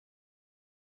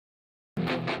Good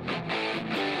morning,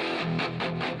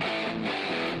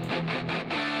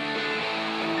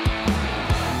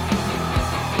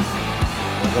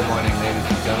 ladies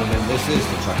and gentlemen. This is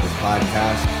the Truckers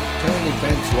Podcast. Current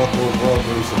events, local world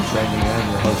news, and trending. I'm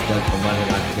your host, Doug from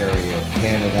London, Ontario,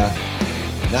 Canada.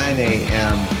 9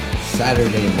 a.m.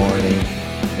 Saturday morning,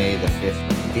 May the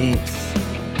 15th.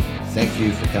 Thank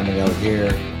you for coming out here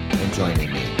and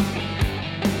joining me.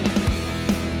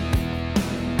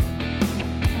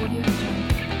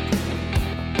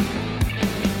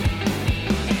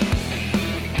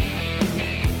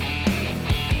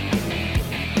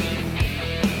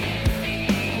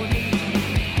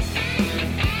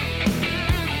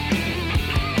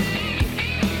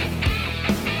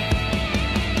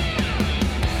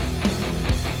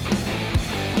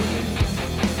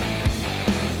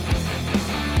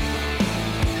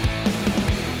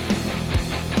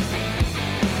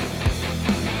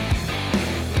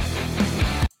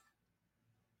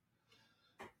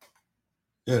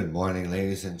 Good morning,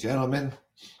 ladies and gentlemen.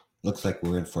 Looks like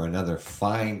we're in for another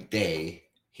fine day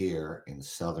here in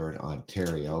southern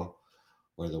Ontario,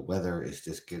 where the weather is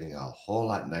just getting a whole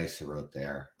lot nicer out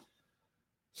there.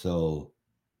 So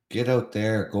get out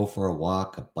there, go for a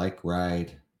walk, a bike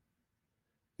ride,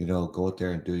 go out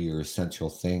there and do your essential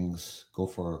things. Go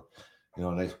for, a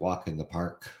nice walk in the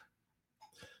park,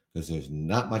 because there's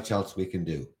not much else we can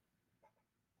do.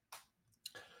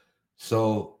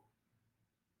 So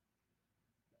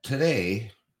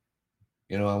today,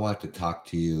 I want to talk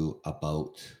to you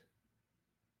about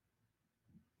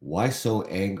why so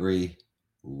angry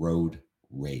road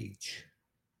rage.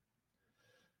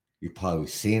 You've probably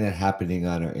seen it happening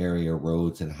on our area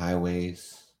roads and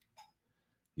highways.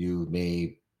 You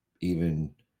may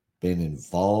even been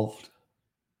involved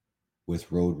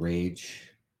with road rage.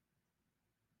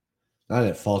 Not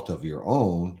at fault of your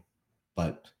own,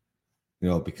 but,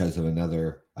 because of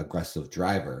another aggressive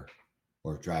driver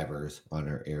or drivers on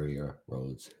our area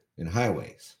roads and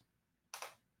highways.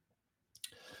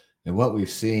 And what we've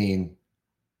seen,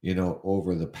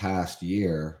 over the past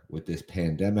year with this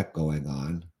pandemic going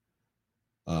on,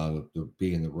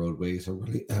 being the roadways are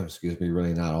really,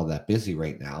 really not all that busy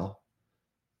right now.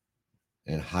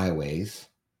 And highways,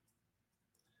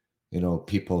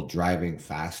 people driving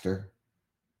faster,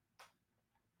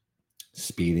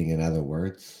 speeding, in other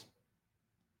words.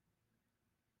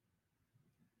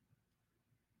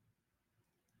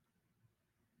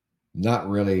 Not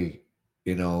really,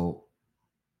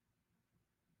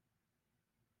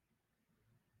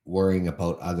 worrying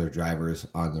about other drivers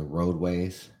on the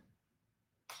roadways.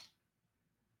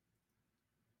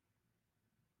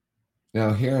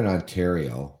 Now, here in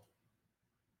Ontario,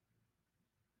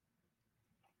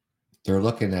 they're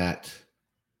looking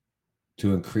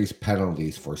to increase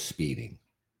penalties for speeding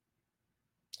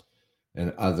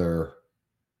and other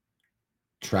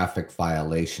traffic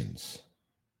violations.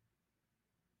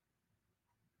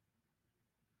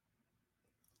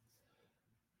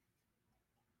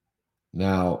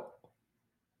 Now,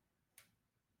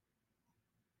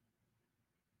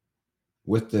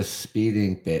 with this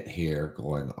speeding bit here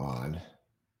going on,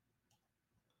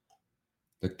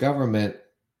 the government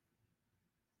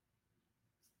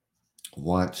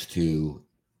wants to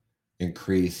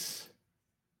increase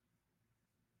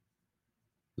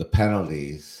the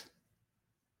penalties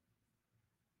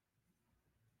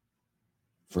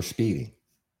for speeding,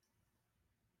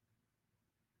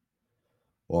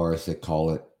 or as they call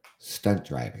it, stunt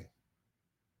driving.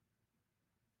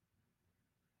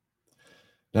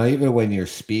 Now, even when you're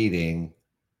speeding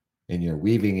and you're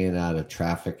weaving in and out of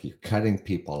traffic, you're cutting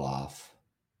people off.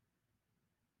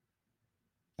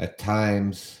 At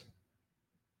times,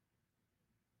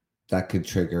 that could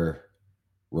trigger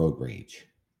road rage.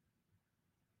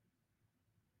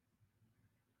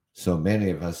 So many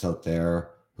of us out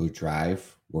there who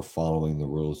drive, we're following the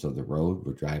rules of the road.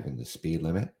 We're driving the speed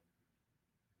limit.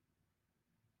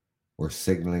 We're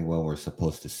signaling when we're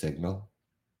supposed to signal.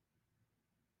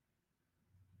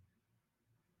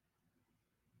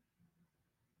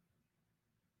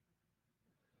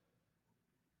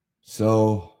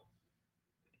 So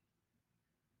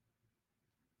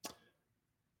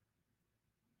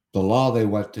the law they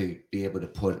want to be able to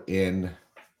put in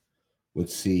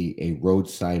would see a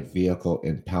roadside vehicle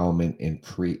impoundment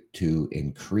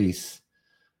increase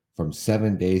from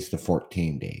 7 days to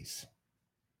 14 days.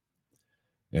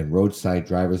 And roadside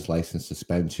driver's license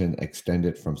suspension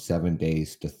extended from 7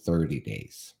 days to 30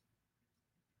 days.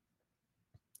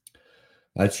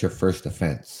 That's your first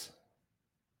offense.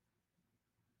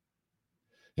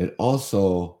 It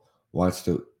also wants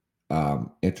to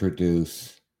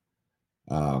introduce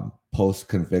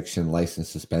post-conviction license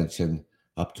suspension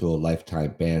up to a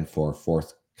lifetime ban for a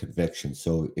fourth conviction.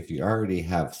 So if you already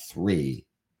have 3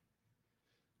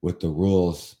 with the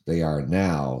rules they are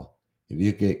now, if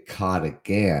you get caught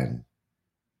again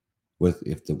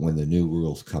when the new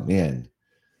rules come in,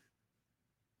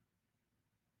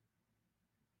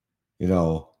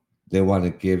 they want to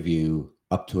give you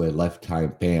up to a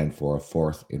lifetime ban for a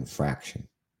fourth infraction.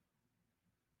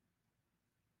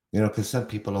 Because some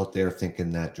people out there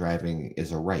thinking that driving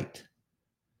is a right.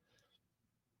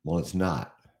 Well, it's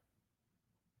not.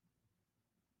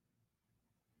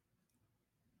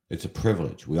 It's a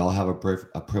privilege. We all have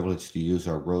a privilege to use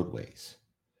our roadways,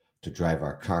 to drive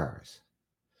our cars,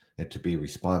 and to be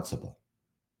responsible.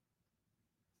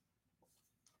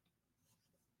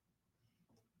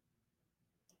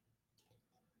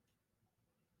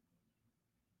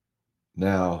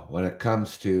 Now, when it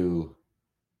comes to,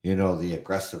 the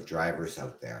aggressive drivers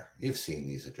out there, you've seen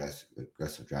these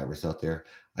aggressive drivers out there.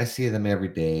 I see them every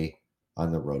day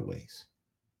on the roadways.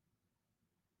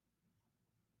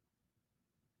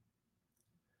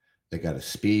 They got to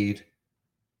speed,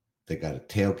 they got to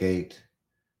tailgate,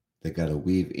 they got to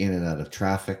weave in and out of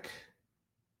traffic.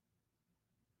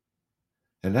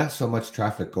 And not so much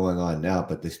traffic going on now,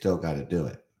 but they still got to do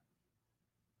it.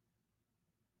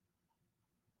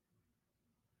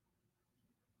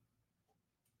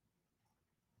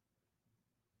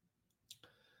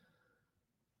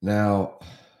 Now,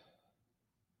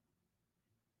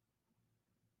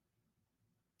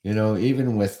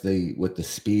 even with the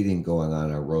speeding going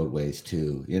on our roadways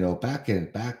too, back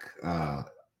in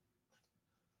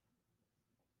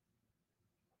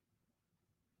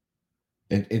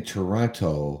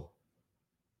Toronto,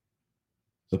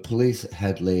 the police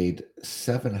had laid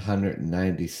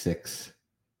 796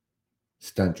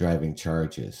 stunt driving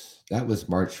charges. That was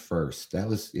March 1st. That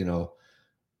was, in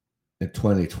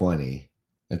 2020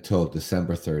 until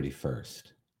December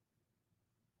 31st.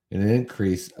 An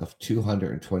increase of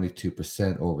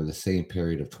 222% over the same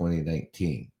period of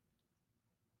 2019.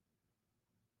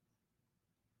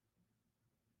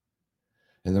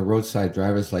 And the roadside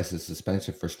driver's license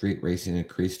suspension for street racing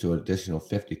increased to an additional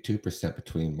 52%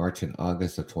 between March and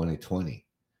August of 2020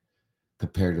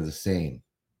 compared to the same.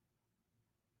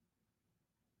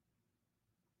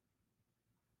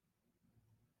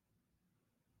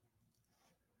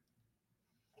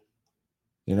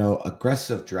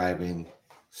 Aggressive driving,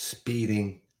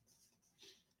 speeding,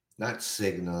 not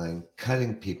signaling,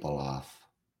 cutting people off,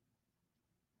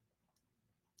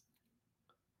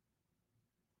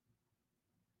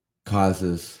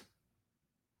 causes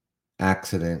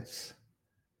accidents,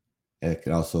 and it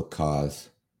can also cause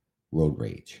road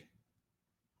rage.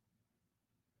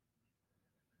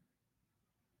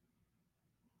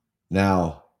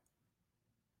 Now,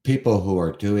 people who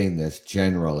are doing this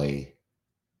generally,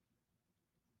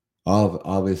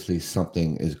 obviously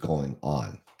something is going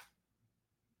on.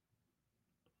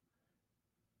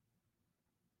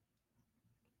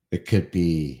 It could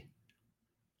be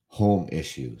home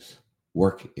issues,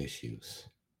 work issues,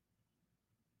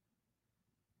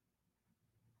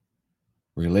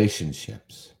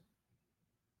 relationships,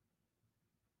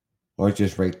 or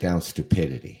just right down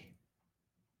stupidity.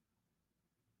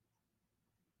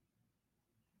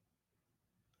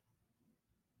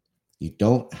 You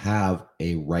don't have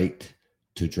a right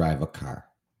to drive a car.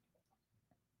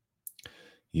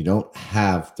 You don't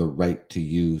have the right to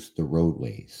use the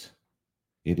roadways.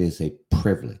 It is a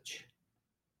privilege.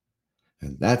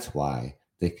 And that's why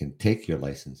they can take your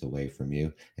license away from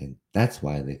you. And that's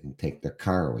why they can take their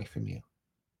car away from you.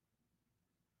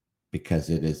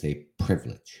 Because it is a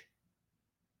privilege.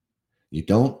 You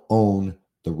don't own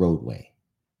the roadway.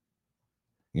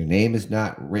 Your name is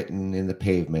not written in the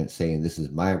pavement saying, "This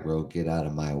is my road, get out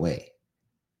of my way."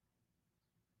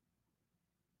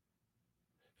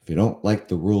 If you don't like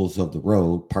the rules of the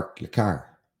road, park your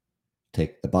car.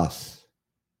 Take the bus.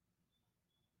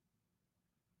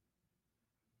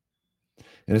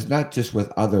 And it's not just with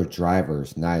other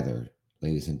drivers, neither,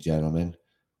 ladies and gentlemen.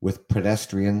 With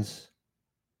pedestrians,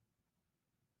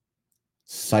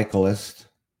 cyclists,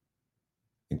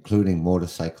 including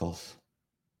motorcycles,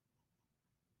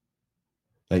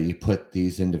 that you put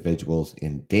these individuals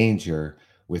in danger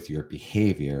with your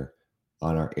behavior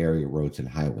on our area roads and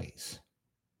highways.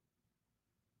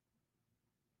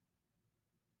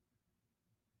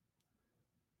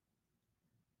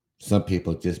 Some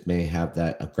people just may have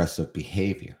that aggressive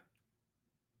behavior.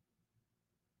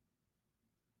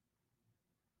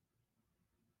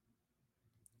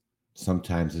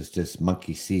 Sometimes it's just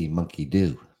monkey see, monkey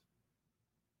do.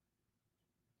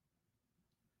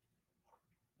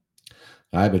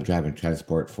 I've been driving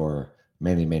transport for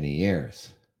many, many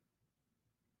years.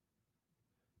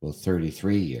 Well,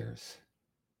 33 years.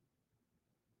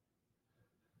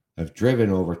 I've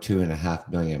driven over 2.5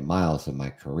 million miles in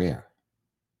my career.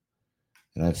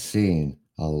 And I've seen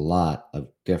a lot of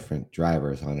different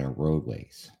drivers on our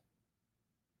roadways.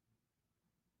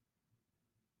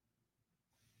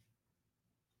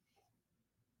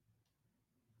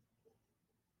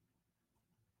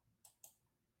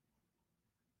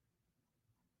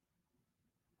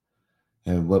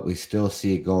 And what we still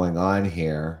see going on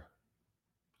here,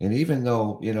 and even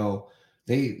though,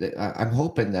 I'm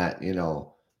hoping that,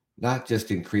 not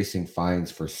just increasing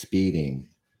fines for speeding,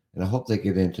 and I hope they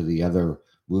get into the other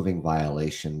moving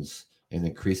violations and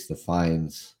increase the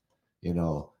fines,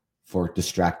 for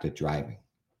distracted driving.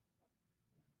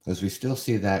 Because we still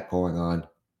see that going on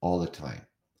all the time.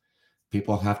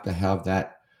 People have to have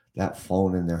that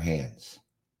phone in their hands.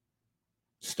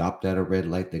 Stopped at a red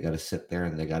light, they got to sit there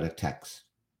and they got to text.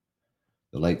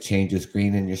 The light changes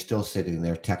green and you're still sitting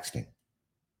there texting.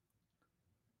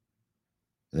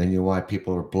 And then you want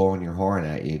people are blowing your horn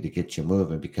at you to get you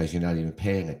moving because you're not even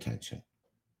paying attention.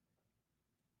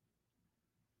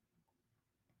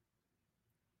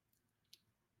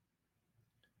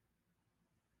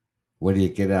 What do you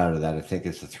get out of that? I think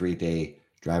it's a 3-day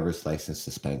driver's license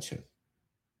suspension.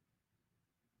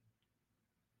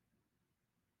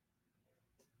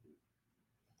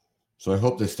 So I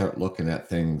hope they start looking at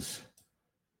things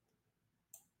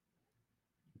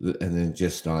and then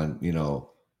just on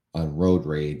road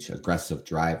rage, aggressive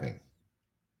driving,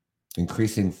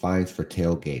 increasing fines for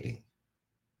tailgating.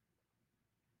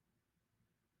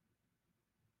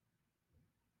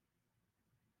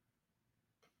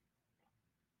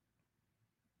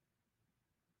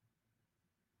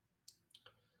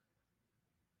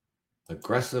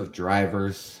 Aggressive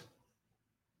drivers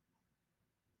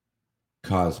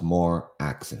cause more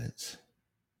accidents.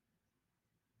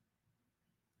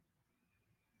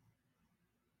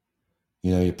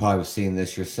 You've probably seen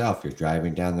this yourself. You're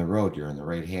driving down the road, you're in the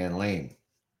right-hand lane,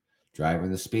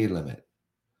 driving the speed limit.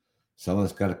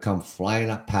 Someone's got to come flying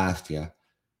up past you,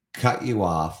 cut you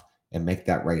off, and make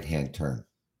that right-hand turn.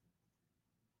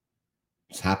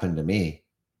 It's happened to me.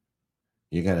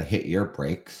 You got to hit your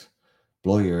brakes,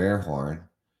 blow your air horn,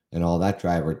 and all that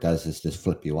driver does is just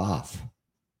flip you off.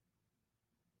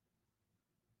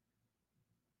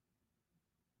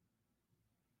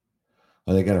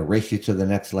 Or they got to race you to the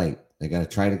next light. They got to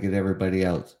try to get everybody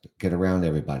else, get around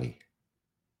everybody.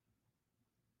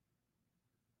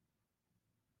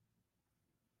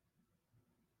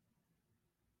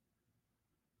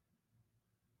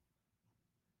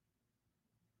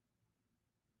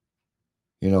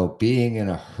 Being in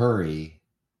a hurry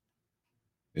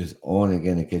is only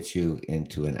going to get you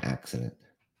into an accident.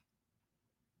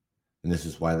 And this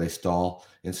is why they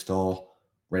install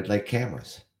red light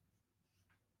cameras.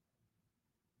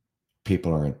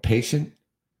 People are impatient.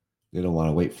 They don't want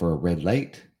to wait for a red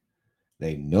light.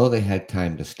 They know they had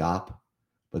time to stop,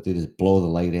 but they just blow the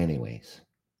light anyways.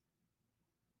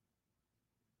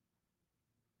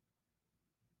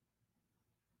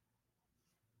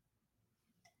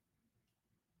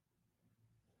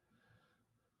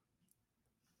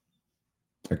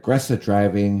 Aggressive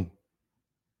driving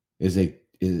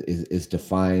is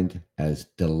defined as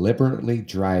deliberately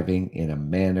driving in a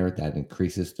manner that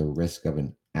increases the risk of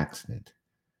an accident.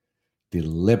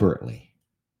 Deliberately.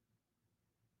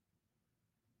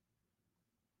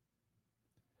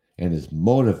 And is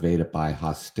motivated by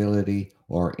hostility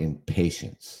or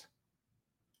impatience.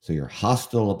 So you're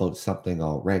hostile about something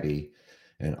already,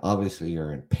 and obviously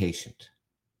you're impatient.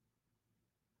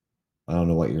 I don't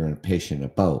know what you're impatient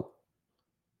about.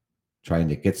 Trying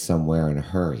to get somewhere in a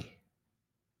hurry.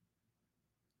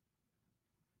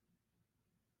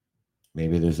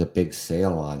 Maybe there's a big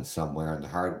sale on somewhere in the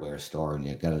hardware store and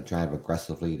you got to drive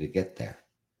aggressively to get there.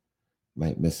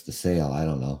 Might miss the sale. I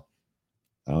don't know.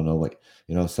 I don't know what,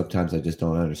 sometimes I just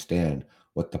don't understand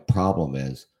what the problem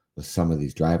is with some of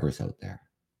these drivers out there.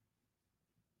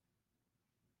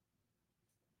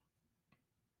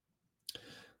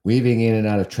 Weaving in and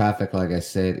out of traffic, like I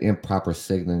said, improper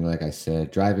signaling, like I said,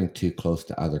 driving too close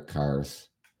to other cars,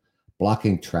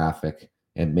 blocking traffic,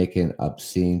 and making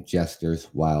obscene gestures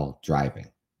while driving.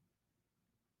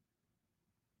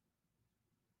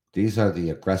 These are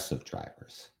the aggressive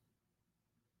drivers.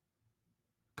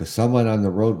 Because someone on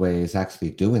the roadway is actually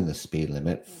doing the speed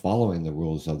limit, following the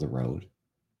rules of the road,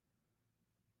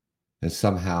 and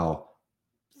somehow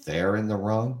they're in the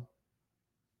wrong,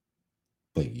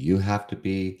 but you have to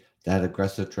be that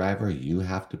aggressive driver. You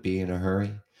have to be in a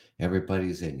hurry.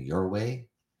 Everybody's in your way.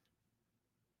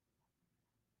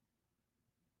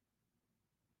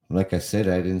 Like I said,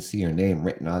 I didn't see your name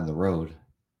written on the road.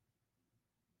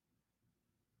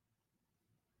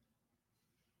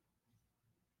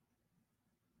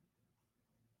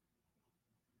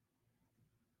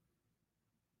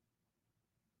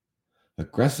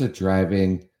 Aggressive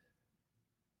driving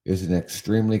is an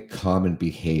extremely common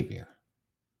behavior.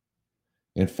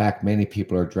 In fact, many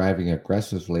people are driving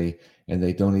aggressively and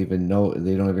they don't even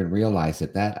realize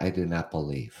it. That I do not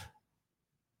believe.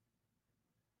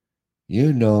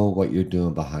 You know what you're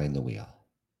doing behind the wheel.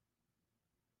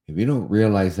 If you don't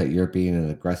realize that you're being an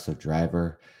aggressive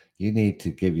driver, you need to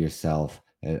give yourself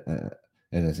an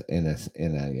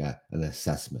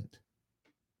assessment.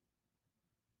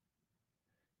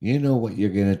 You know what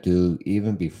you're going to do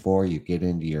even before you get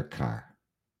into your car.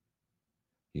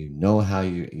 You know how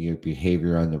your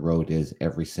behavior on the road is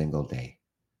every single day.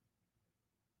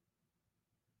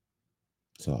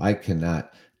 So I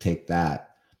cannot take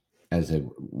that as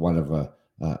an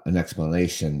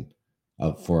explanation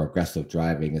for aggressive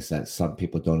driving is that some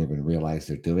people don't even realize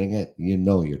they're doing it. You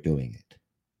know you're doing it.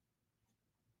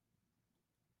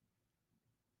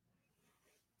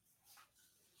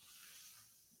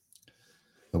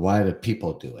 But why do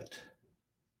people do it?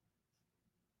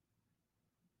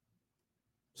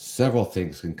 Several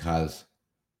things can cause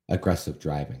aggressive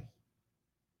driving.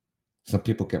 Some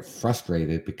people get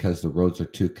frustrated because the roads are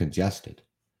too congested.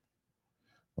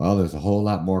 Well, there's a whole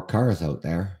lot more cars out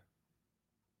there.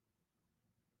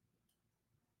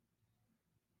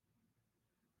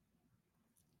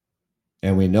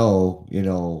 And we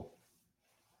know,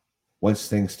 once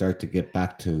things start to get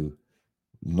back to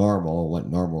normal, what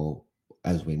normal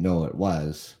as we know it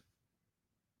was,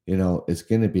 it's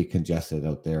going to be congested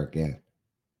out there again.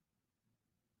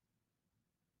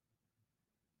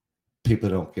 People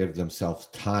don't give themselves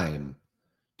time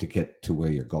to get to where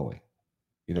you're going.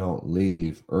 You don't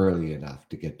leave early enough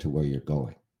to get to where you're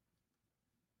going.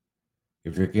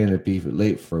 If you're going to be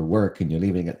late for work and you're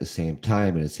leaving at the same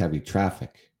time and it's heavy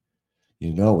traffic,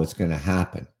 you know what's going to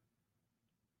happen.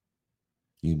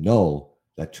 You know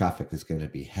that traffic is going to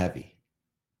be heavy.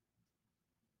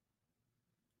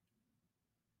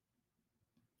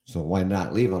 So why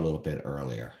not leave a little bit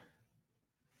earlier?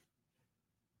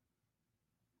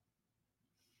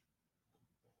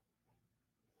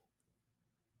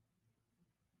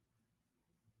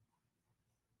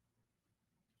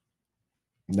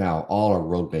 Now, all our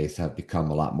roadways have become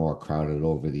a lot more crowded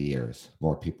over the years.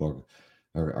 More people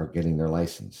are getting their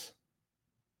license.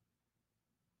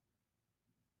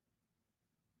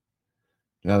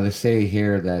 Now, they say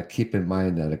here that keep in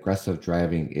mind that aggressive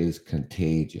driving is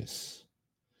contagious.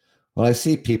 Well, I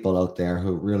see people out there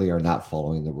who really are not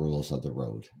following the rules of the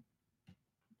road.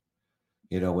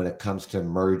 When it comes to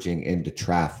merging into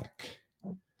traffic,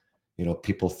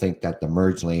 people think that the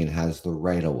merge lane has the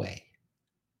right of way.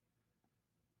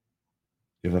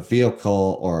 If a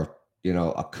vehicle or,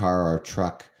 a car or a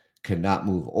truck cannot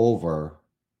move over,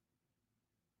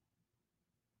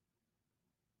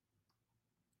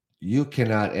 you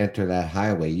cannot enter that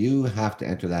highway. You have to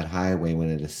enter that highway when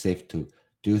it is safe to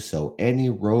do so. Any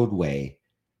roadway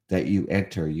that you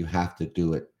enter, you have to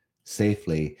do it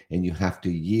safely and you have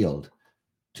to yield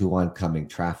to oncoming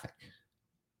traffic.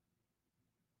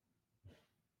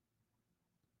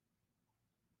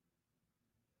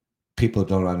 People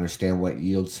don't understand what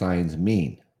yield signs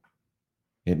mean.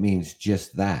 It means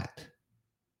just that.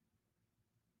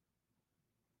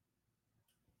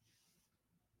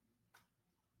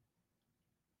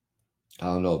 I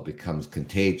don't know, it becomes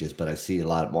contagious, but I see a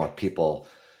lot more people,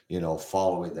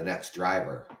 following the next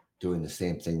driver, doing the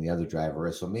same thing the other driver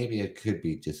is. So maybe it could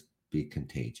be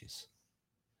contagious.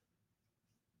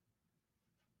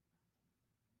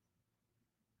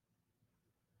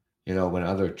 When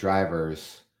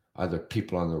other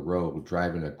people on the road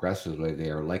driving aggressively, they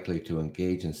are likely to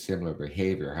engage in similar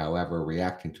behavior. However,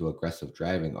 reacting to aggressive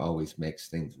driving always makes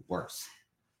things worse.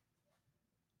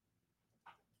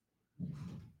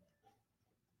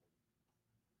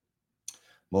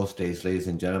 Most days, ladies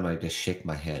and gentlemen, I just shake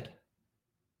my head.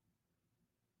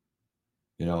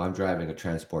 I'm driving a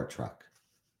transport truck.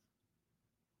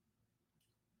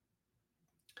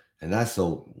 And that's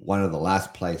one of the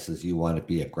last places you want to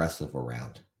be aggressive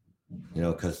around,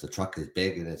 because the truck is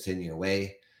big and it's in your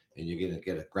way and you're going to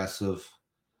get aggressive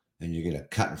and you're going to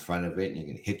cut in front of it and you're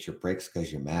going to hit your brakes because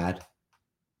you're mad.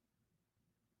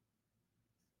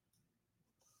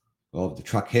 Well, if the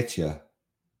truck hits you,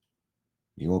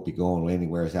 you won't be going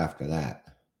anywhere after that.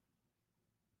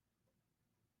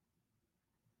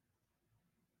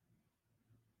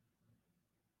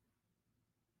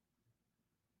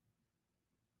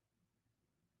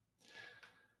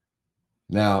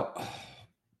 Now,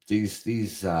 these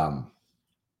the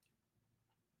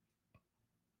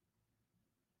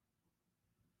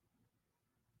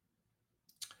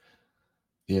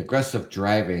aggressive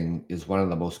driving is one of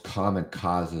the most common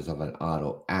causes of an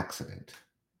auto accident.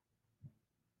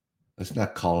 Let's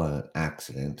not call it an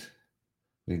accident.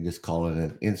 We can just call it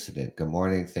an incident. Good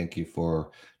morning. Thank you for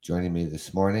joining me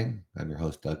this morning. I'm your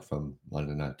host, Doug, from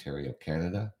London, Ontario,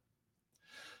 Canada.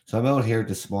 So I'm out here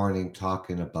this morning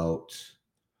talking about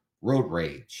road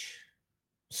rage,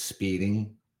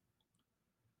 speeding.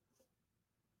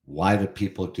 Why do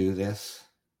people do this?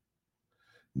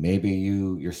 Maybe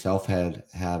you yourself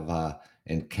have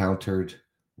encountered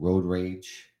road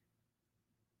rage.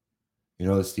 You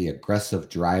notice the aggressive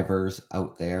drivers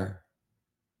out there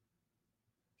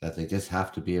that they just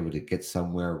have to be able to get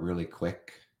somewhere really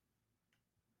quick,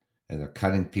 and they're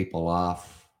cutting people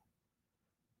off.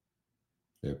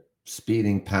 They're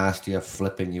speeding past you,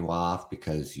 flipping you off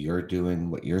because you're doing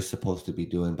what you're supposed to be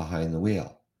doing behind the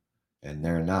wheel, and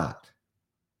they're not.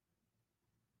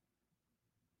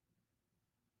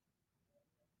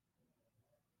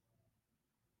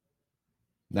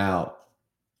 Now,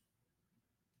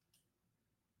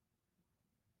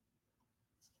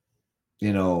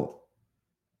 you know,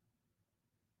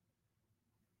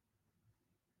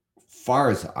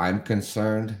 far as I'm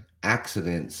concerned,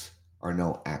 accidents are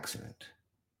no accident.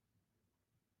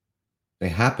 They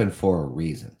happen for a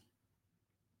reason.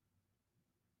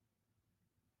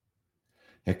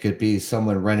 It could be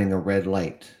someone running a red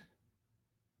light,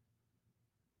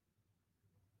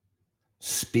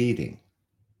 speeding,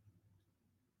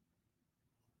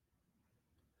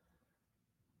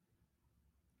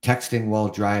 texting while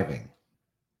driving.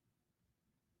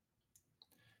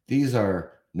 These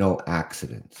are no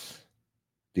accidents.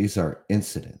 These are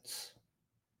incidents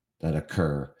that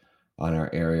occur on our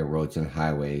area roads and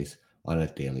highways on a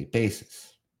daily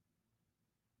basis.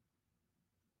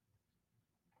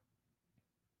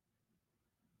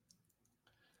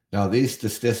 Now, these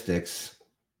statistics,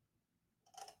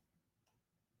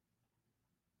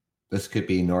 this could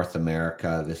be North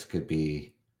America, this could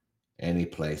be any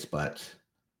place, but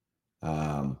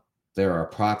there are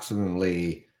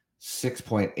approximately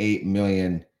 6.8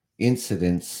 million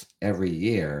incidents every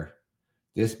year.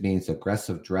 This means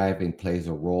aggressive driving plays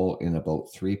a role in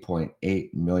about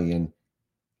 3.8 million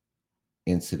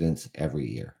incidents every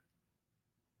year.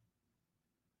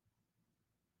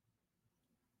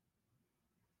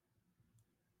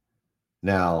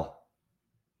 Now,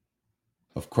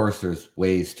 of course, there's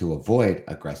ways to avoid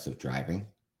aggressive driving.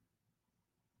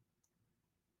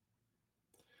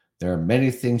 There are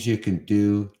many things you can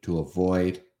do to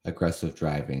avoid aggressive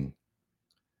driving.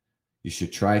 You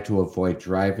should try to avoid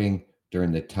driving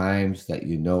during the times that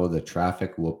you know the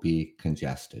traffic will be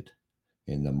congested.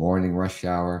 In the morning rush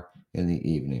hour, in the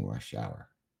evening rush hour.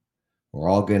 We're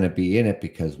all going to be in it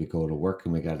because we go to work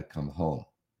and we got to come home.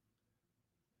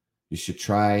 You should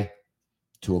try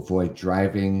to avoid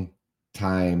driving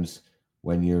times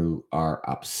when you are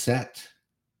upset.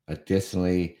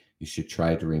 Additionally, you should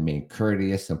try to remain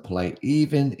courteous and polite,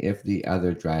 even if the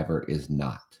other driver is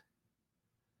not.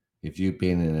 If you've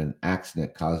been in an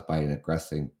accident caused by an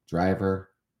aggressive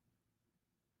driver,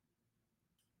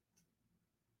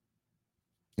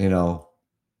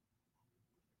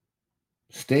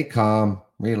 stay calm,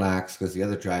 relax, because the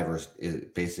other driver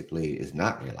is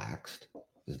not relaxed,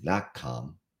 is not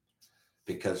calm,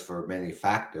 because for many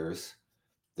factors,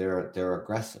 they're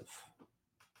aggressive.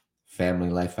 Family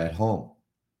life at home,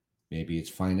 maybe it's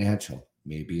financial,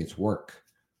 maybe it's work,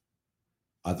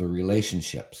 other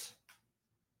relationships,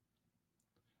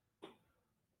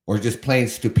 or just plain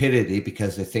stupidity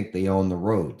because they think they own the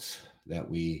roads that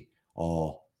we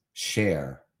all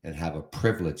share and have a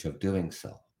privilege of doing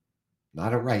so.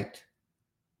 Not a right,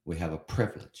 we have a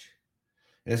privilege.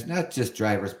 And it's not just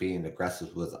drivers being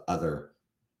aggressive with other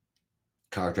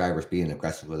car drivers being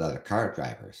aggressive with other car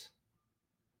drivers.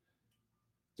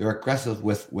 They're aggressive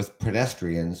with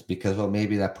pedestrians because, well,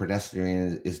 maybe that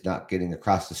pedestrian is not getting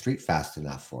across the street fast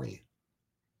enough for you.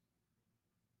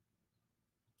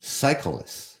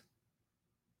 Cyclists,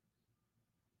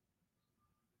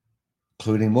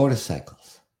 including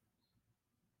motorcycles.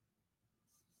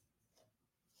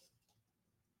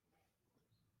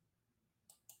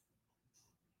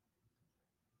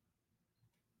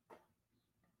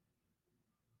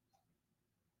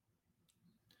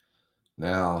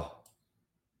 Now,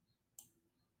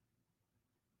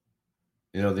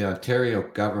 the Ontario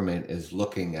government is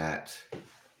looking at,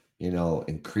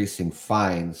 increasing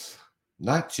fines,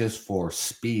 not just for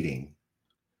speeding,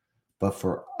 but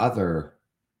for other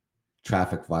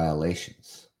traffic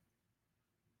violations.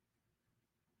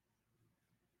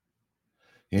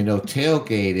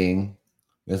 Tailgating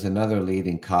is another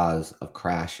leading cause of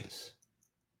crashes.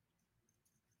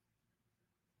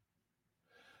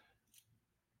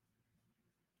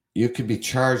 You could be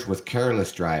charged with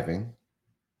careless driving.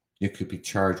 You could be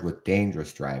charged with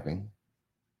dangerous driving.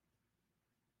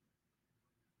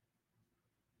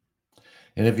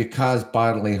 And if you cause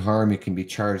bodily harm, you can be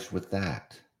charged with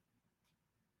that.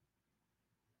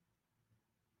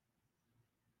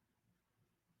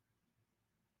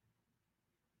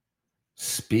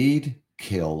 Speed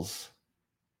kills.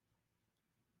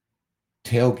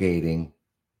 Tailgating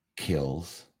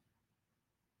kills.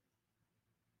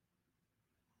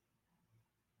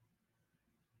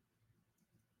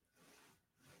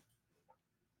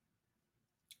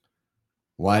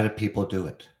 Why do people do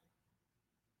it?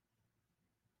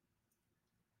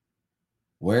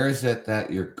 Where is it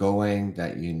that you're going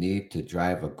that you need to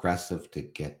drive aggressive to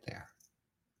get there?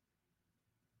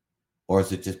 Or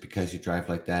is it just because you drive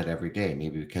like that every day?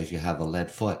 Maybe because you have a lead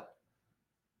foot.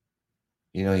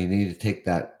 You know, you need to take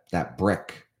that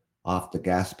brick off the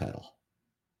gas pedal.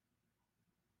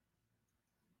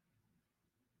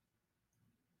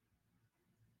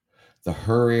 The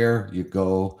hurrier you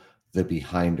go, the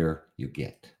behinder you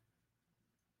get.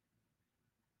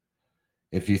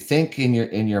 If you think in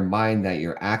your mind that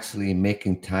you're actually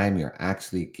making time, you're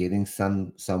actually getting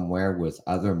somewhere with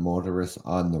other motorists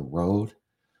on the road,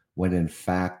 when in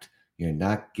fact you're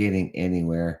not getting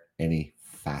anywhere any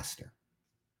faster.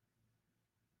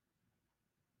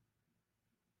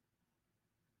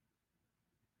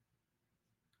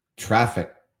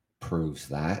 Traffic proves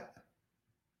that.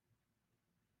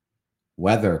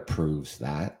 Weather proves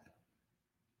that.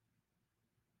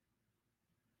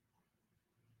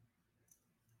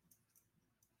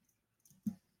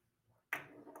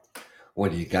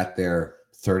 What, you got there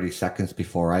 30 seconds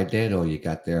before I did, or you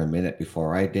got there a minute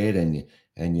before I did,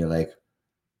 and you're like,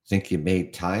 think you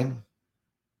made time?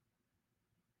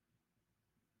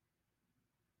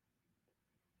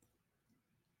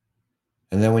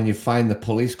 And then when you find the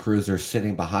police cruiser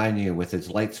sitting behind you with its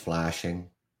lights flashing,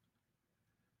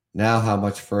 now how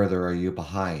much further are you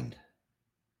behind?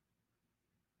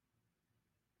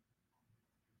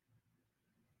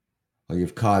 Or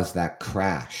you've caused that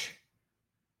crash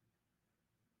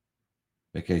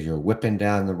because you're whipping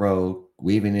down the road,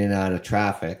 weaving in and out of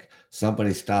traffic.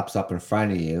 Somebody stops up in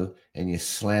front of you and you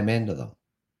slam into them.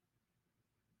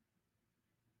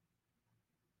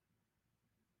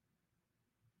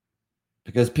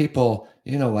 Because people,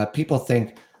 you know what, people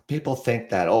think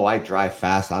that, oh, I drive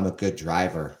fast, I'm a good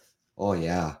driver. Oh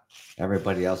yeah,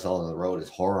 everybody else on the road is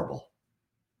horrible.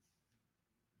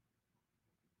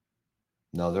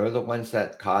 No, they're the ones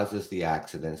that causes the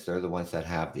accidents. They're the ones that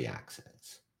have the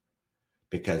accidents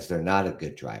because they're not a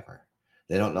good driver.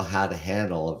 They don't know how to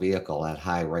handle a vehicle at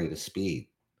high rate of speed.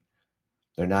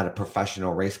 They're not a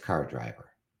professional race car driver.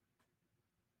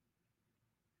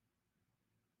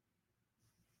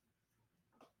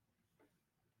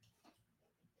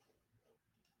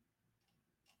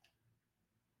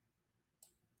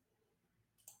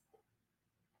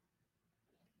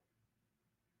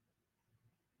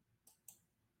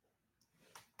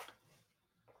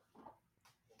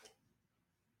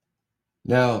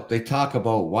 Now, they talk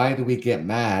about why do we get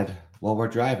mad while we're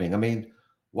driving? I mean,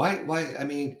 why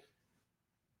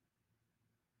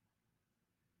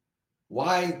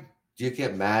do you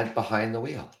get mad behind the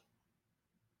wheel?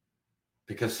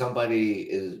 Because somebody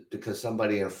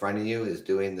in front of you is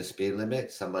doing the speed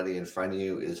limit, somebody in front of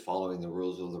you is following the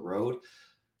rules of the road,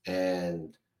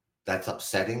 and that's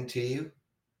upsetting to you.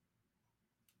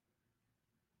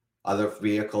 Other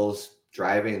vehicles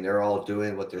driving, they're all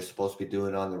doing what they're supposed to be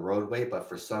doing on the roadway, but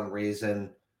for some reason,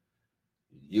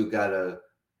 you gotta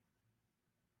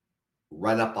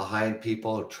run up behind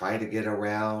people, try to get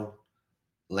around,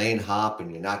 lane hop, and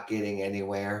you're not getting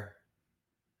anywhere.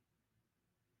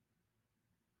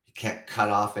 You can't cut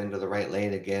off into the right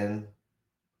lane again.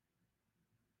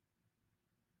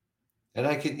 And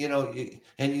I can,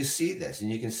 and you see this, and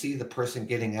you can see the person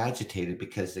getting agitated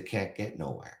because they can't get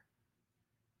nowhere.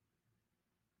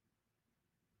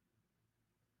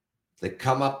 They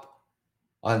come up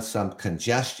on some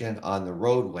congestion on the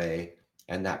roadway,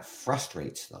 and that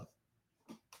frustrates them.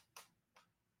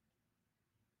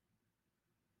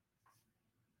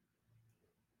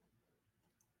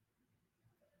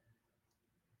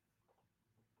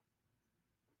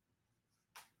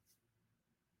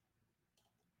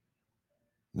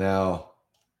 Now,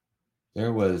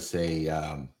 there was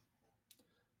I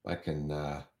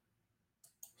can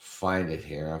find it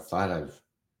here. I thought I'm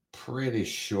pretty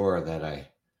sure that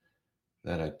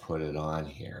I put it on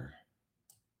here.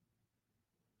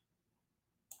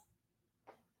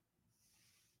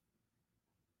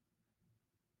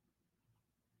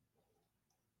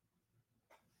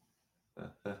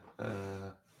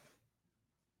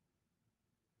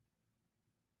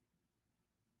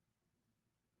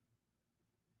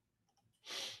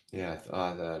 Yeah,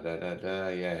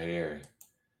 yeah, here.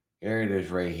 Here it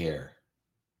is right here.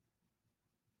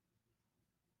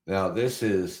 Now this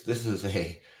was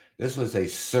a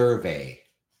survey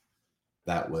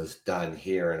that was done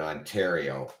here in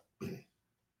Ontario.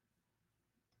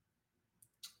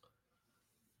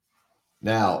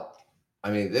 Now,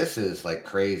 I mean, this is like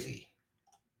crazy.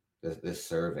 This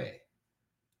survey,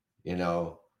 you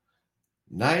know,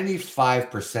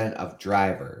 95% of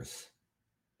drivers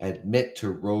admit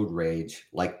to road rage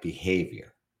like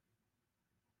behavior.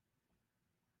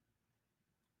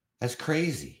 That's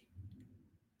crazy.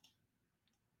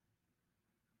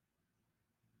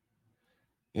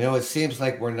 You know, it seems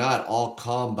like we're not all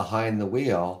calm behind the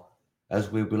wheel as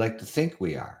we would like to think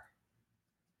we are.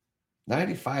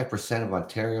 95% of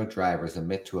Ontario drivers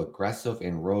admit to aggressive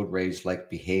and road rage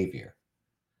like behavior.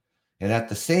 And at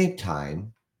the same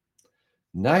time,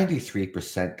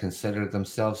 93% consider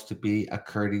themselves to be a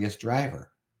courteous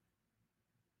driver.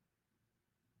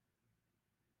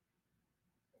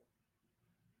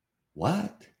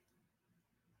 What?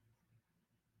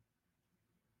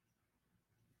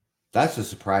 That's a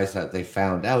surprise that they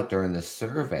found out during the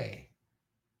survey.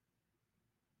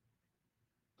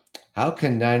 How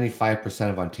can 95%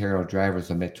 of Ontario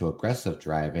drivers admit to aggressive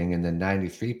driving and then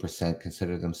 93%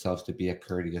 consider themselves to be a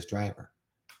courteous driver?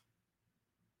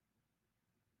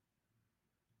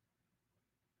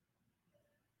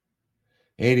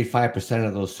 85%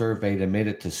 of those surveyed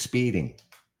admitted to speeding.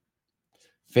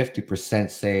 50%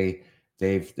 say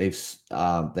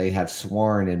they have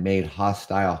sworn and made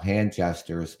hostile hand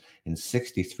gestures, and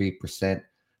 63%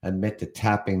 admit to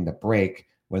tapping the brake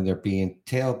when they're being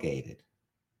tailgated.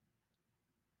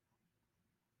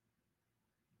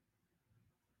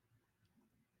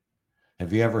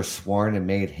 Have you ever sworn and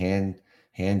made hand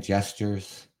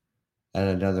gestures at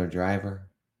another driver?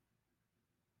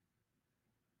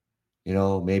 You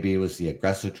know, maybe it was the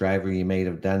aggressive driver you may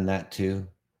have done that to,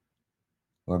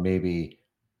 or maybe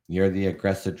you're the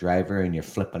aggressive driver and you're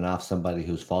flipping off somebody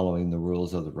who's following the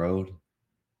rules of the road.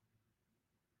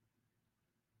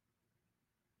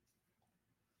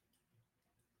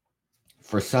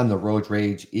 For some, the road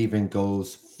rage even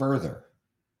goes further.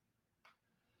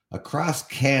 Across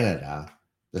Canada,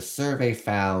 the survey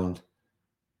found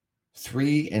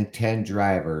 3 in 10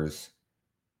 drivers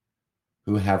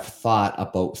who have thought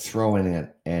about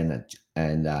throwing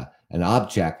an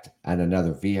object at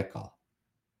another vehicle,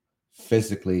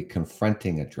 physically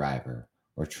confronting a driver,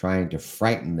 or trying to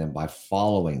frighten them by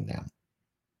following them.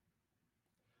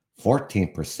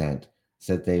 14%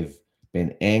 said they've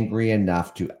been angry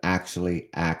enough to actually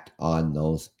act on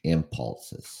those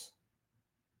impulses.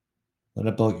 What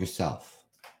about yourself?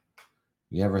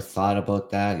 You ever thought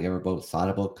about that? You ever thought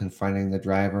about confronting the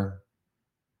driver?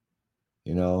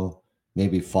 You know,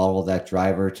 maybe follow that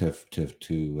driver to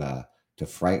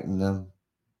frighten them.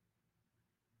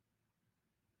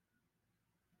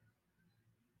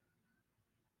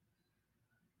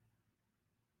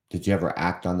 Did you ever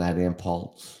act on that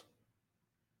impulse?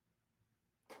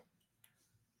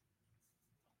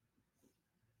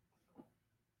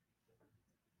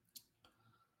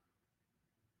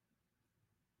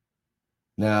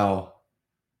 Now,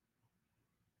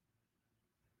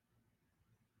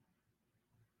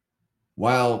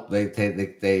 while they said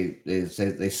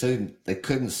they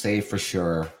couldn't say for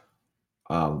sure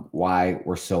why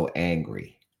we're so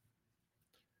angry.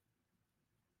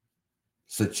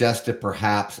 Suggested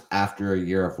perhaps after a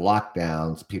year of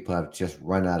lockdowns, people have just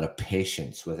run out of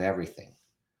patience with everything.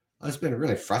 Well, it's been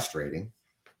really frustrating.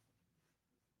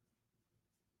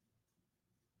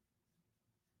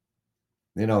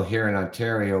 You know, here in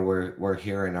Ontario, we're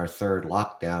here in our third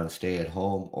lockdown,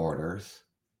 stay-at-home orders.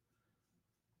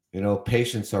 You know,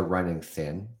 patients are running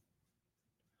thin.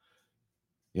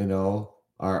 You know,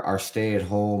 our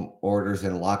stay-at-home orders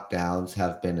and lockdowns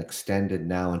have been extended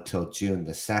now until June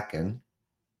the 2nd.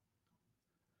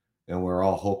 And we're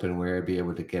all hoping we're be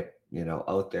able to get, you know,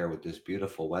 out there with this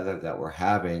beautiful weather that we're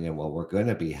having and what we're going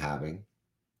to be having.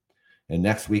 And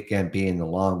next weekend being the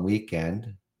long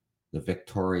weekend, the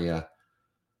Victoria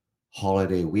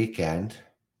holiday weekend,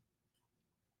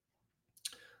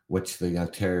 which the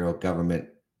Ontario government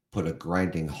put a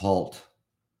grinding halt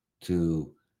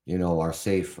to, you know, our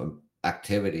safe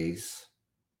activities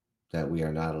that we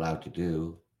are not allowed to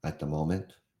do at the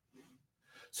moment.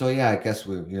 So yeah, I guess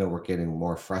we're getting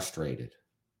more frustrated.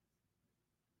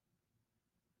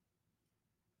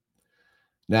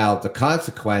 Now, the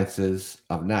consequences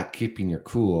of not keeping your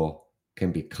cool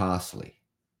can be costly,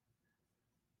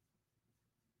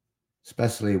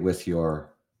 especially with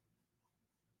your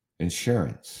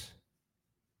insurance.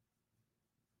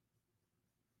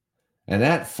 And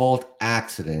that fault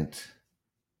accident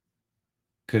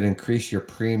could increase your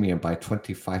premium by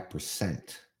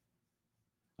 25%.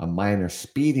 A minor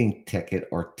speeding ticket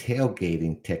or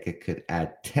tailgating ticket could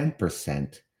add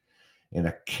 10%, and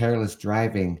a careless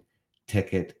driving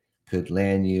ticket could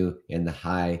land you in the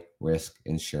high risk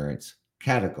insurance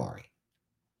category.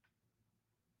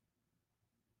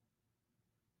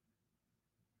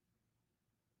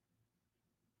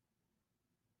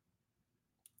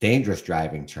 Dangerous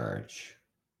driving charge.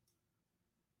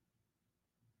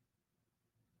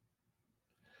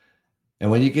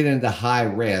 And when you get into high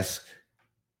risk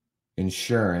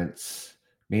insurance,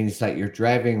 means that your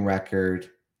driving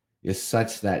record is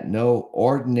such that no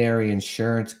ordinary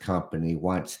insurance company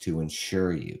wants to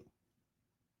insure you.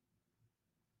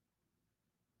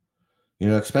 You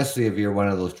know, especially if you're one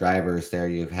of those drivers there,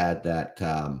 you've had that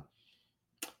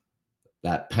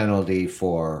that penalty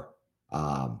for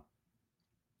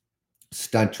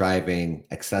stunt driving,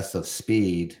 excessive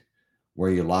speed,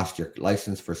 where you lost your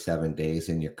license for 7 days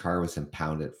and your car was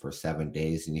impounded for 7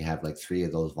 days, and you have like 3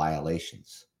 of those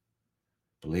violations.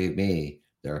 Believe me,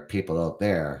 there are people out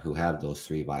there who have those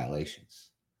 3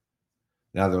 violations.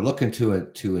 Now they're looking to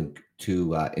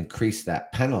increase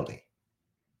that penalty.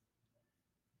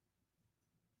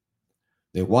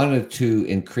 They wanted to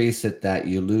increase it that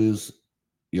you lose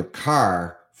your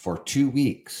car for 2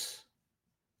 weeks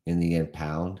in the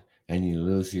impound, and you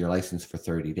lose your license for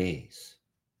 30 days.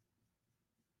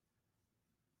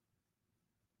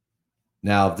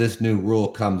 Now, if this new rule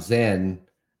comes in,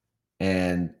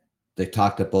 and they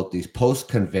talked about these post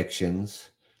convictions,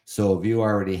 so if you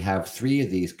already have 3 of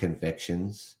these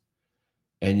convictions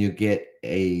and you get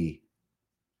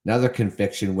another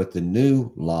conviction with the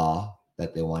new law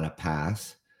that they want to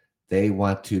pass, they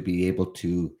want to be able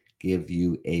to give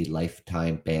you a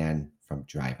lifetime ban from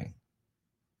driving.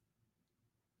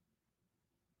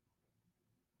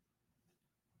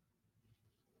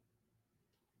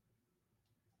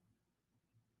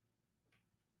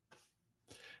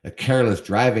 A careless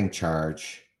driving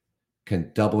charge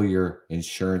can double your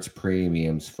insurance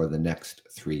premiums for the next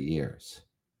 3 years.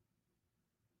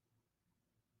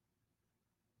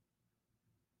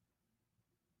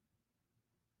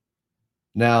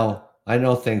 Now, I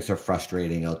know things are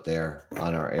frustrating out there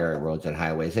on our area roads and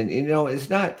highways. And you know,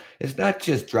 it's not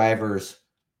just drivers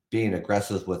being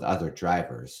aggressive with other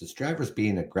drivers. It's drivers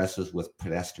being aggressive with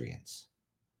pedestrians,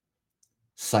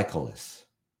 cyclists.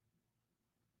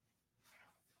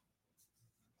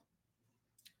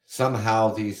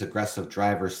 Somehow these aggressive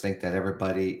drivers think that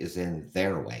everybody is in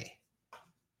their way.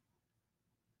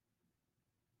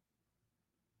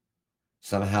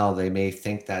 Somehow they may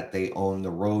think that they own the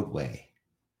roadway,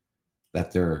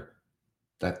 that their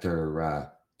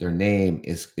name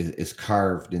is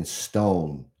carved in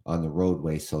stone on the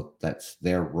roadway, so that's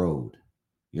their road.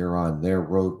 You're on their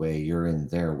roadway, you're in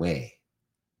their way.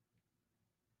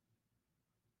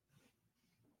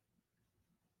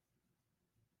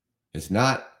 It's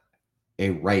not a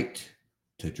right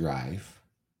to drive.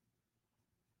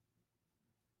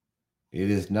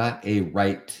 It is not a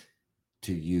right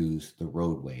to use the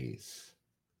roadways.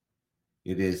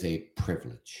 It is a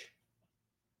privilege.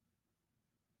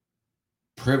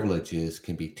 Privileges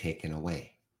can be taken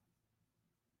away,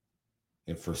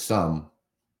 and for some,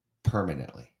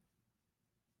 permanently.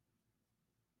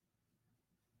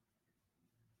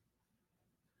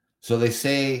 So they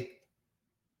say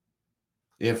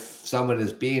if someone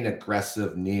is being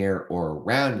aggressive near or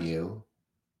around you,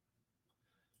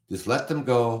 just let them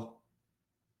go.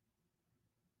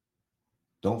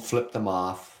 Don't flip them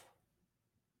off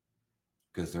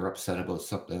because they're upset about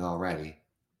something already,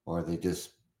 or they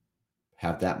just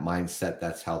have that mindset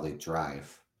that's how they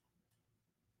drive.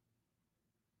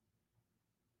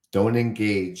 Don't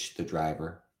engage the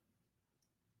driver.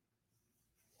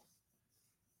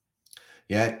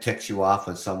 Yeah, it ticks you off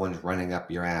when someone's running up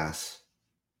your ass.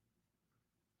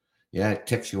 Yeah, it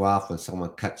ticks you off when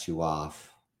someone cuts you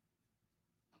off.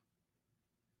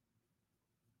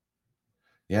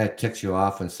 Yeah, it ticks you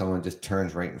off when someone just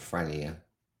turns right in front of you.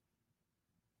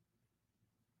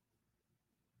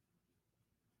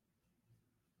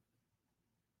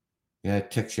 Yeah,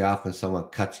 it ticks you off when someone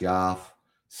cuts you off,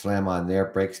 slam on their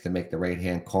brakes to make the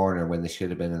right-hand corner when they should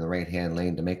have been in the right-hand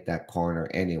lane to make that corner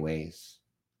anyways.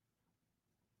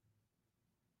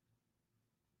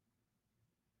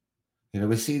 You know,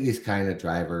 we see these kind of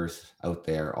drivers out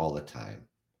there all the time.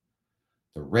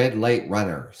 The red light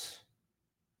runners.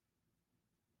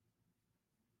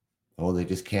 Oh, they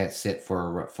just can't sit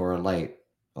for a light.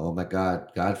 Oh my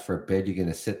God, God forbid you're going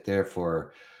to sit there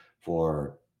for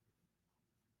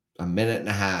a minute and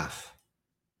a half.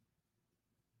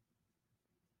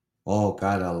 Oh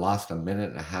God, I lost a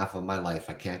minute and a half of my life.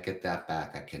 I can't get that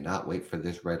back. I cannot wait for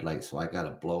this red light, so I got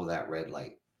to blow that red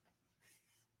light.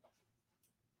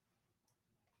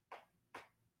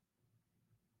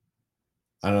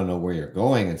 I don't know where you're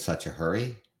going in such a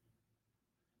hurry.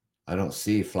 I don't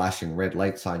see flashing red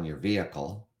lights on your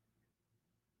vehicle.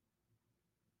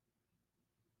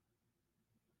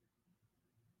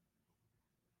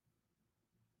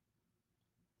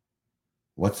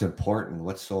 What's important?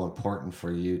 What's so important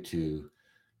for you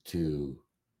to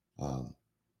um,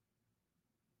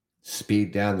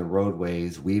 speed down the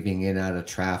roadways, weaving in out of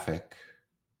traffic?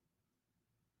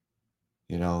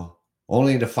 You know,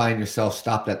 only to find yourself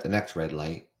stopped at the next red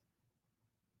light,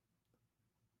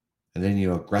 and then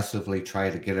you aggressively try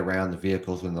to get around the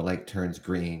vehicles when the light turns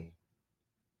green.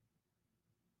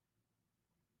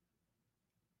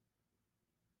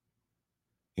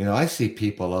 You know, I see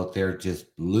people out there just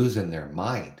losing their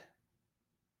mind.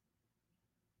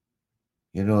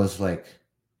 You know, it's like,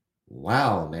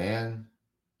 wow, man,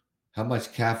 how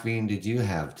much caffeine did you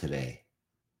have today?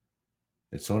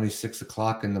 It's only 6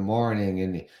 o'clock in the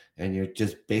morning, and you're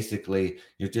just basically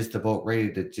you're just about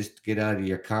ready to just get out of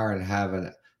your car and have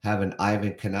an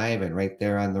Ivan conniving right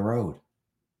there on the road.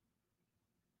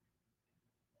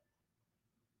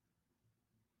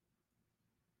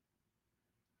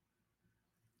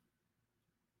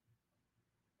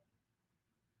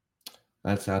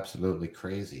 That's absolutely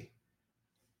crazy.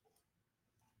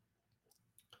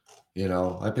 You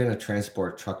know, I've been a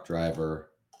transport truck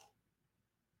driver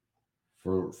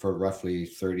for roughly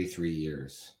 33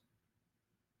 years.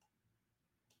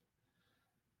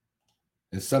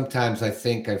 And sometimes I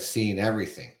think I've seen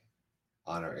everything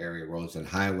on our area roads and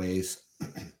highways.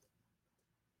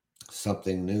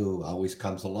 Something new always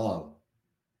comes along.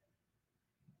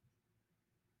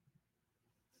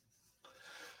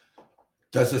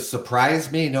 Does it surprise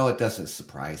me? No, it doesn't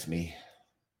surprise me.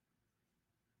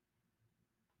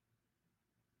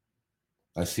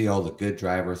 I see all the good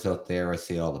drivers out there. I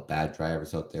see all the bad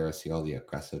drivers out there. I see all the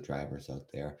aggressive drivers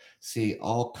out there. See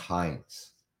all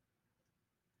kinds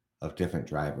of different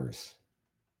drivers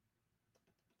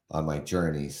on my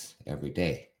journeys every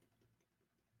day.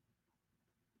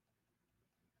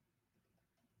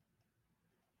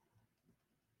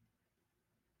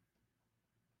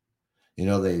 You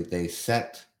know, they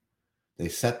set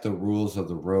the rules of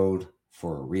the road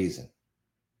for a reason.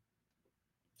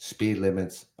 Speed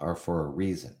limits are for a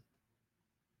reason.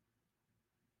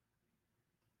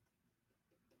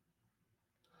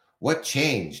 What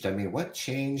changed? I mean, what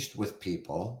changed with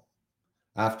people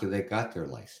after they got their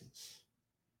license?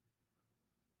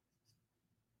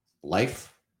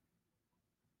 Life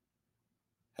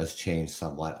has changed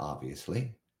somewhat,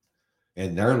 obviously.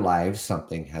 In their lives,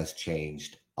 something has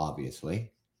changed,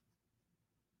 obviously.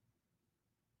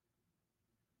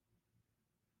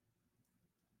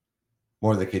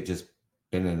 Or they could just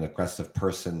been an aggressive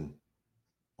person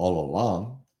all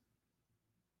along.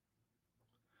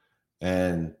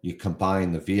 And you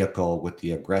combine the vehicle with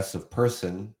the aggressive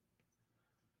person,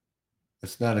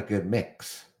 it's not a good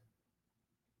mix.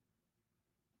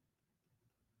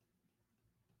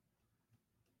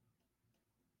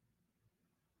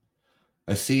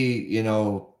 I see,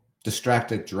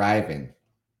 distracted driving.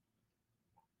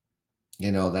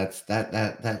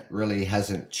 That really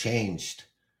hasn't changed,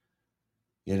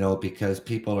 because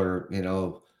people are,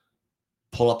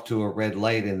 pull up to a red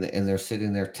light and they're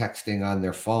sitting there texting on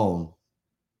their phone,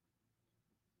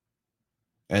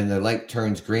 and the light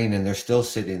turns green and they're still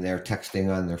sitting there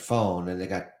texting on their phone, and they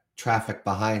got traffic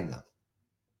behind them.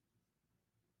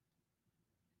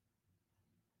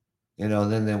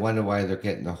 Then they wonder why they're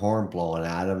getting the horn blown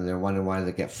at them, and they're wondering why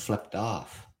they get flipped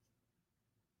off.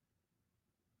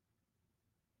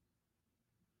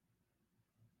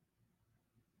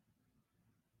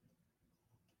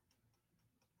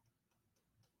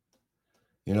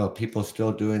 People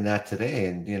still doing that today,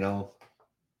 and you know,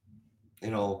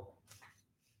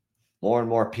 more and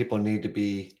more people need to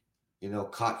be,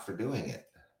 caught for doing it,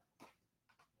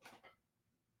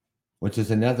 which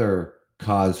is another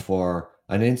cause for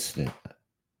an incident,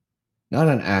 not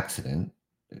an accident.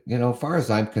 As far as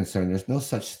I'm concerned, there's no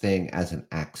such thing as an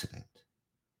accident.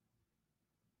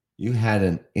 You had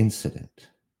an incident,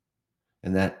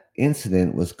 and that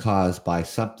incident was caused by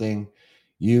something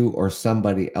you or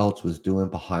somebody else was doing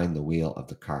behind the wheel of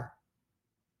the car.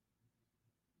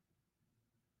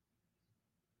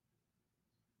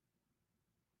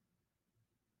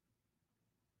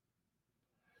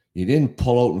 You didn't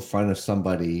pull out in front of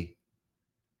somebody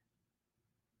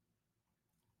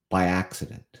by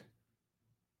accident.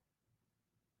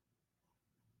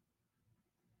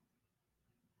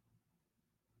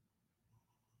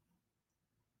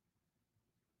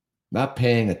 not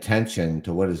paying attention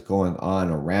to what is going on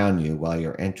around you while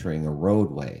you're entering a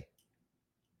roadway.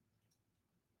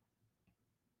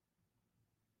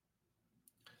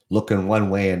 Looking one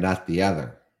way and not the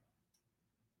other.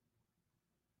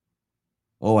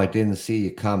 Oh, I didn't see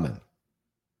you coming.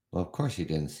 Well, of course you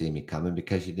didn't see me coming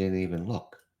because you didn't even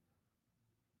look.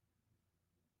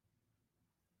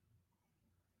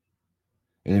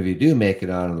 And if you do make it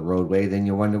onto the roadway, then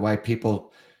you wonder why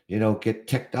people, get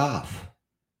ticked off.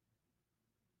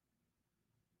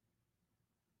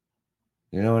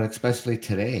 And especially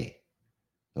today,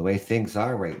 the way things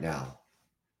are right now.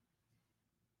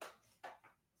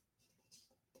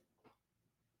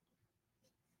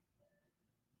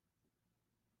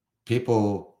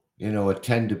 People,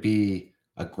 tend to be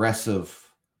aggressive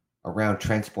around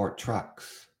transport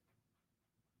trucks.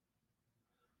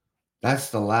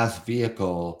 That's the last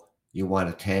vehicle you want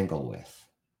to tangle with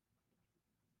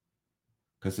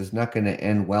because it's not going to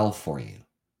end well for you.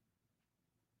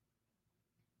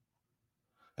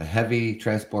 A heavy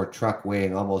transport truck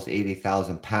weighing almost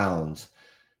 80,000 pounds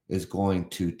is going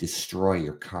to destroy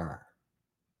your car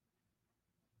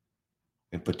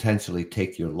and potentially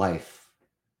take your life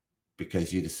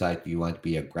because you decide you want to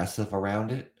be aggressive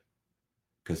around it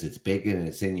because it's big and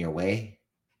it's in your way.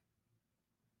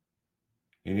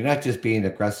 And you're not just being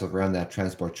aggressive around that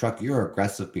transport truck, you're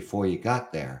aggressive before you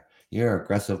got there. You're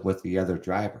aggressive with the other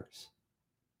drivers.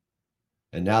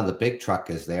 And now the big truck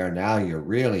is there. Now you're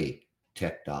really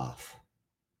ticked off.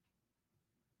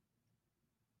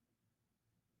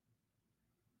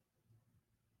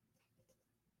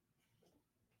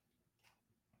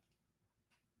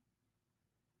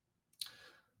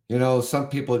 Some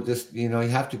people just, you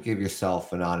have to give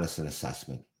yourself an honest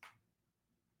assessment,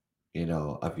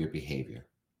 of your behavior.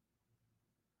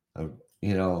 You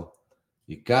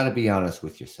got to be honest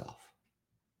with yourself.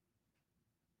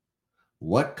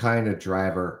 What kind of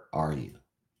driver are you?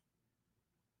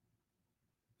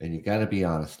 And you got to be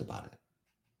honest about it.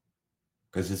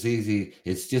 Because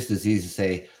it's just as easy to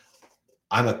say,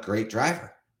 I'm a great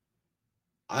driver.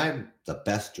 I'm the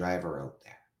best driver out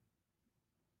there.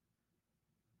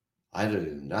 I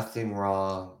do nothing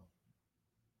wrong.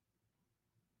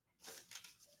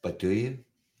 But do you?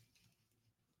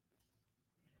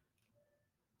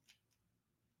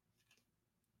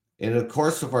 In the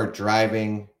course of our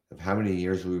driving, of how many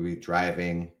years we be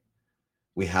driving,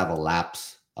 we have a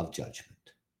lapse of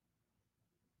judgment.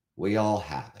 We all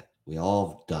have it. We all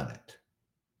have done it.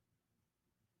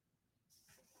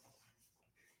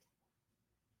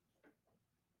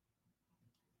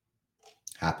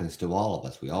 Happens to all of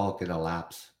us. We all get a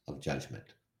lapse of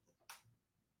judgment.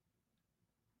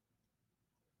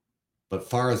 But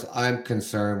far as I'm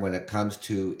concerned, when it comes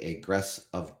to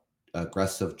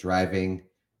aggressive driving,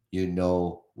 you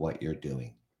know what you're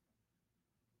doing.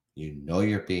 You know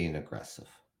you're being aggressive.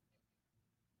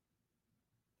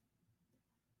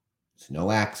 It's no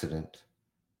accident.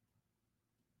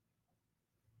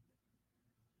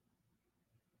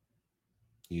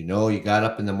 You got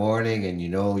up in the morning and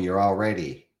you're all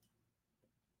ready.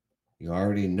 You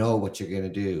already know what you're going to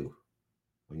do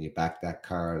when you back that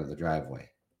car out of the driveway.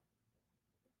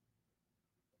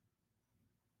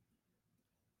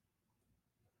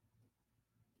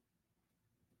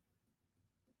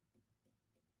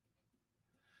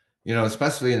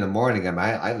 Especially in the morning.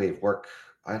 I leave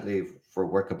for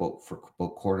work about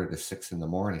 5:45 in the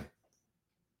morning.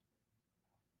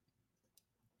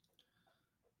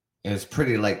 And it's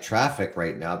pretty light traffic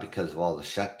right now because of all the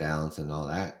shutdowns and all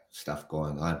that stuff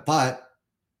going on. But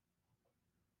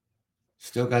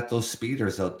still got those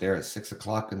speeders out there at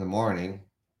 6:00 in the morning,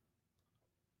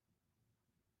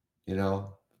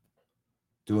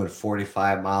 doing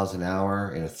 45 miles an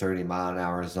hour in a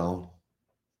 30-mile-an-hour zone.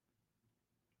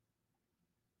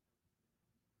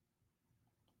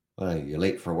 Well, you're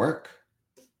late for work.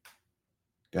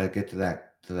 Got to get to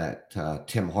that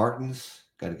Tim Hortons.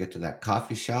 Got to get to that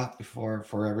coffee shop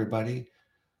for everybody.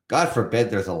 God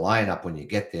forbid there's a lineup when you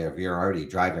get there if you're already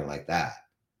driving like that.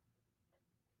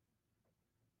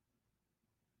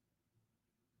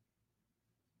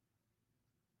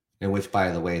 In which,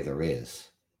 by the way, there is.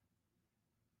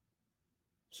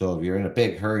 So if you're in a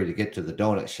big hurry to get to the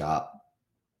donut shop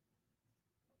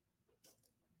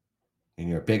and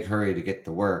you're in a big hurry to get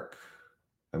to work,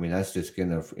 that's just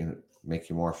going to make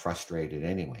you more frustrated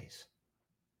anyways.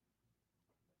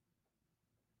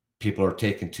 People are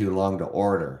taking too long to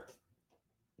order.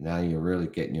 Now you're really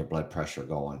getting your blood pressure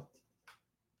going.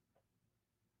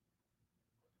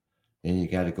 And you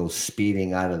got to go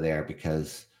speeding out of there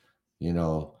because,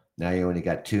 now you only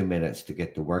got 2 minutes to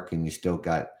get to work and you still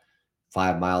got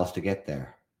 5 miles to get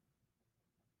there.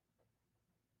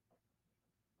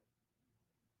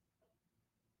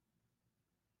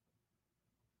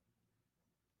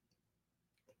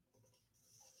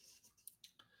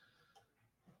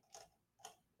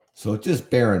 So just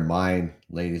bear in mind,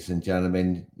 ladies and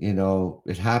gentlemen,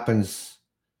 it happens.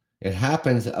 It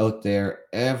happens out there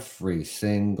every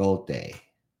single day.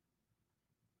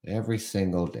 Every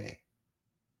single day.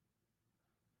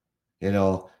 And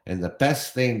the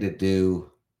best thing to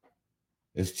do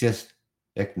is just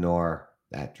ignore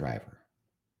that driver.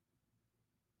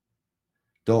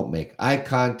 Don't make eye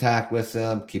contact with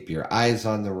them. Keep your eyes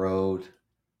on the road.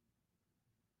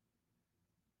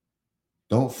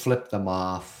 Don't flip them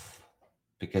off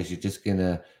because you're just going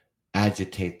to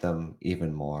agitate them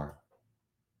even more.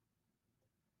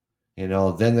 Then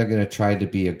they're going to try to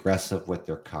be aggressive with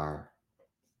their car.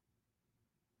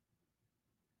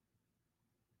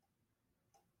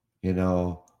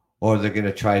 Or they're going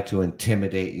to try to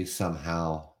intimidate you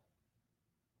somehow.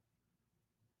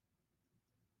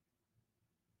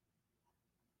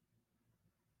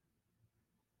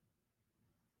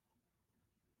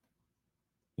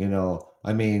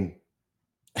 I mean,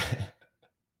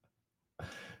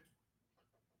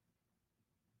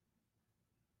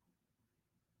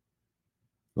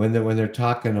 when they're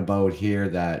talking about here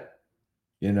that,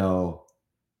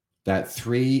 that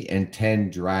 3 in 10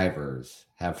 drivers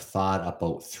have thought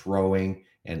about throwing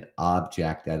an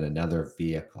object at another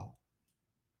vehicle.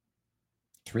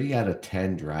 3 out of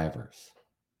 10 drivers.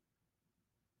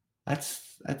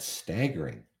 That's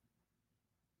staggering.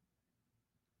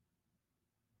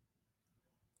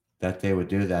 That they would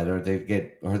do that, or they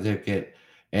get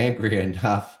angry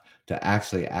enough to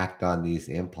actually act on these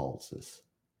impulses.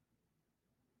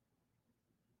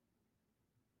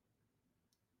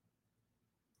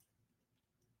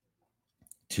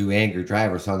 Two angry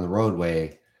drivers on the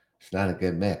roadway, it's not a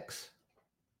good mix.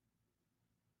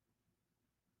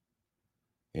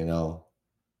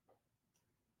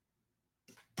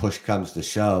 Push comes to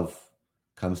shove,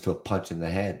 comes to a punch in the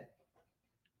head.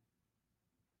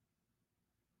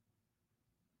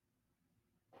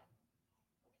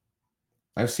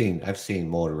 I've seen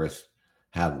motorists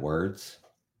have words.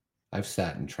 I've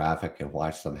sat in traffic and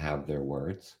watched them have their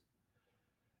words.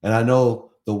 And I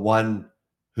know the one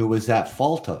who was at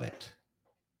fault of it.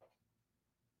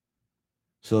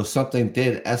 So if something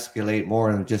did escalate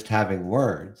more than just having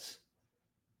words,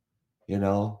 I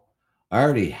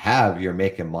already have your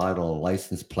make and model and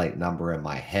license plate number in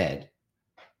my head.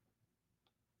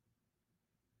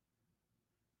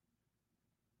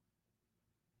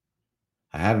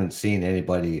 I haven't seen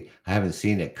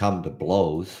it come to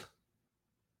blows.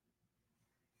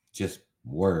 Just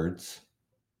words,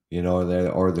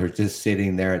 or they're just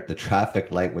sitting there at the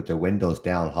traffic light with their windows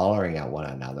down, hollering at one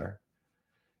another.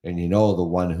 And the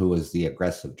one who was the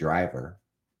aggressive driver.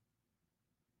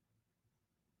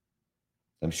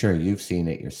 I'm sure you've seen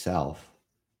it yourself.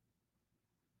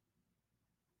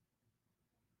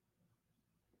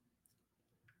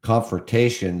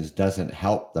 Confrontations doesn't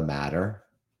help the matter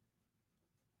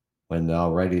when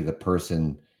already the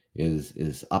person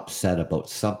is upset about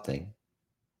something.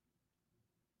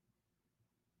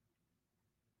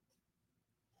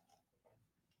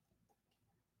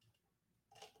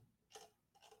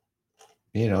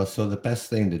 So the best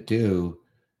thing to do,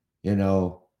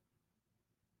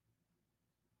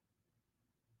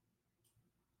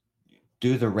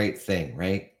 do the right thing,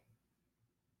 right?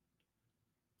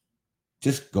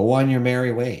 Just go on your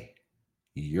merry way.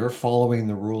 You're following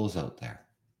the rules out there.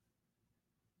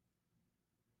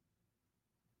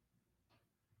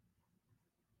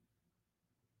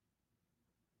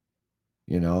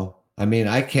 I mean,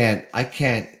 I can't,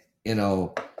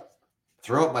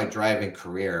 throughout my driving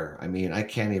career, I mean, I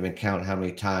can't even count how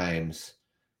many times,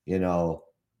 because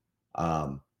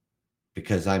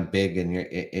I'm big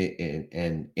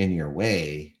in your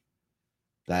way,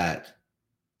 that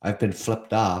I've been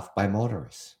flipped off by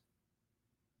motorists.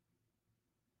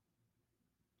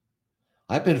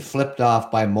 I've been flipped off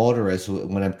by motorists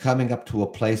when I'm coming up to a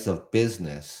place of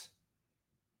business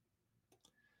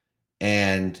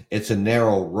and it's a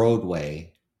narrow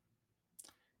roadway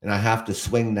and I have to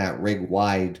swing that rig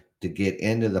wide to get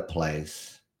into the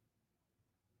place.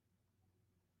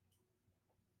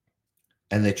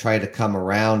 And they try to come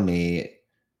around me,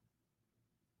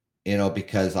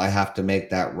 because I have to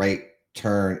make that right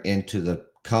turn into the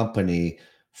company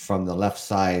from the left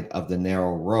side of the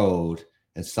narrow road.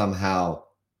 And somehow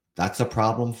that's a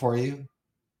problem for you.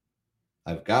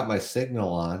 I've got my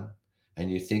signal on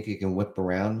and you think you can whip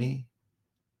around me.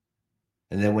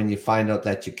 And then when you find out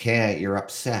that you can't, you're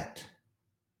upset.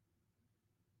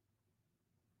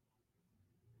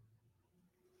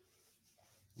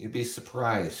 You'd be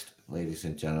surprised, ladies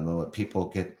and gentlemen, what people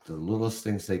get, the littlest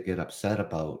things they get upset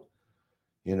about.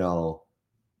 We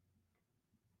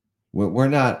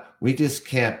just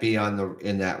can't be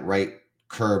in that right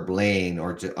curb lane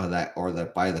or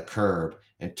by the curb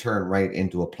and turn right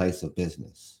into a place of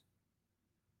business.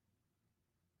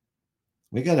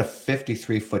 We got a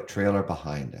 53-foot trailer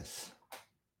behind us.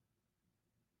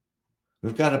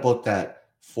 We've got about that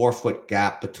 4-foot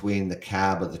gap between the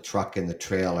cab of the truck and the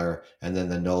trailer, and then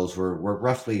the nose. We're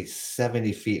roughly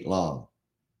 70 feet long.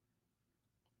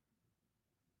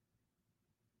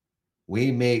 We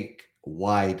make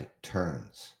wide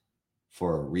turns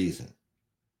for a reason.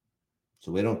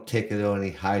 So we don't take out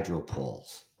any hydro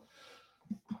poles.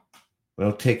 We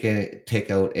don't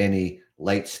take out any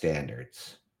light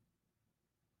standards.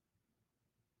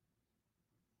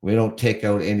 We don't take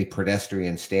out any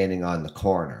pedestrians standing on the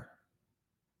corner.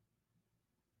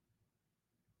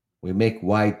 We make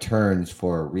wide turns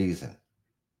for a reason.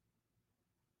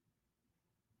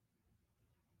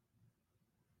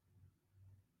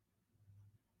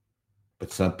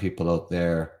 But some people out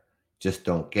there just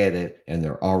don't get it, and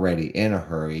they're already in a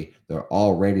hurry. They're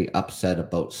already upset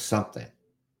about something.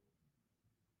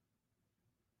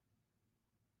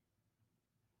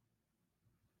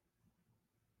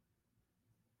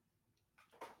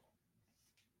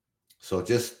 So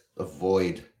just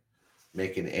avoid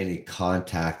making any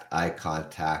eye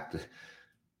contact.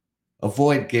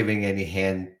 Avoid giving any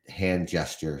hand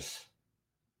gestures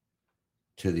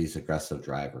to these aggressive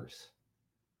drivers.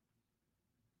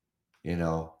 You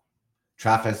know,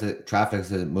 traffic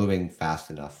isn't moving fast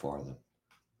enough for them.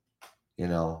 You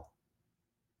know,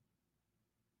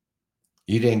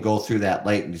 you didn't go through that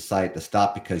light and decide to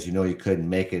stop because you know you couldn't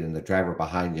make it, and the driver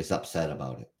behind you is upset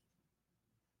about it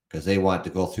because they want to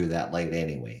go through that light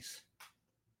anyways.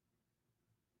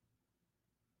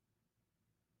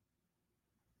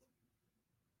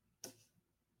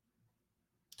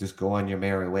 Just go on your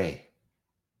merry way.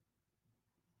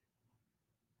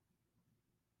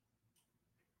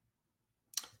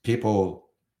 People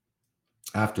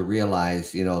have to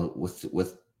realize, you know,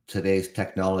 with today's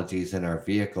technologies in our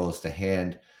vehicles, the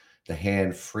hand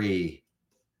free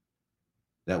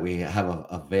that we have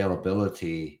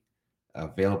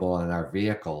available in our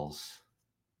vehicles,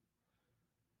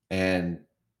 and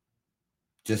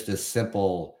just as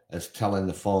simple as telling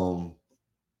the phone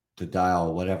to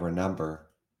dial whatever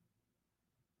number,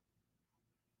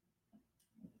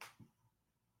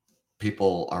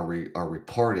 people are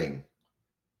reporting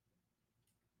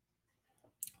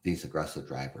these aggressive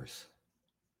drivers.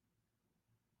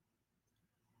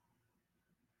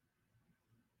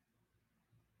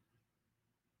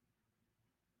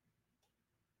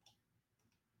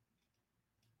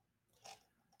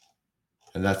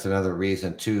 And that's another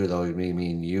reason too, though. I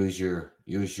mean, use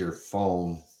your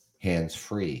phone hands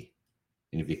free.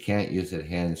 And if you can't use it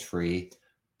hands free,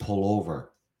 pull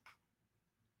over.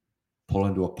 Pull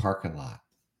into a parking lot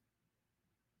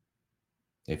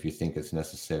if you think it's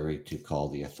necessary to call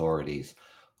the authorities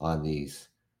on these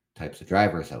types of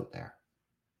drivers out there.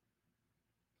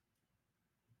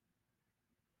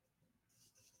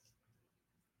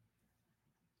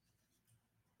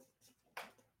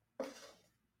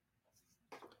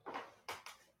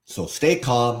 So stay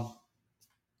calm,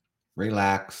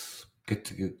 relax, get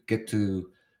to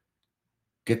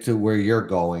where you're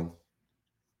going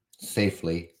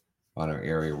safely on our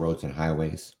area roads and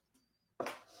highways.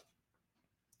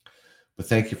 But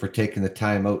thank you for taking the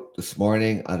time out this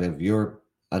morning out of your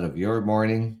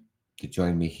morning to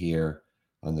join me here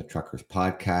on the Truckers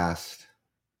Podcast.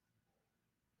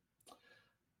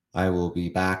 I will be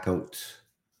back out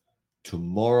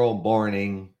tomorrow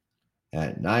morning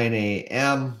at 9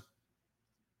 a.m.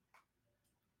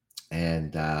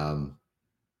 And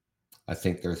I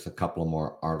think there's a couple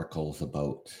more articles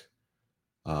about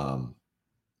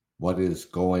what is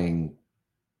going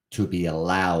to be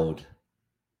allowed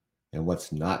and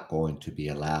what's not going to be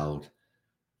allowed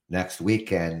next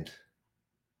weekend,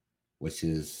 which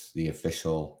is the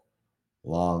official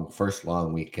first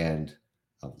long weekend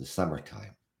of the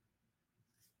summertime.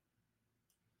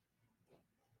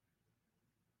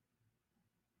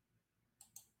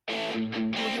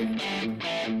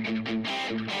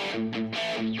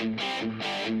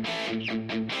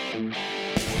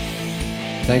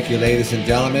 Thank you, ladies and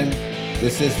gentlemen.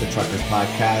 This is the Truckers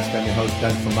Podcast. I'm your host,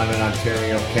 Doug from London,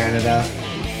 Ontario, Canada.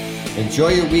 Enjoy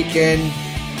your weekend.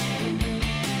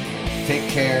 Take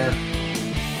care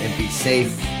and be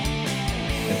safe.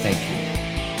 And thank you.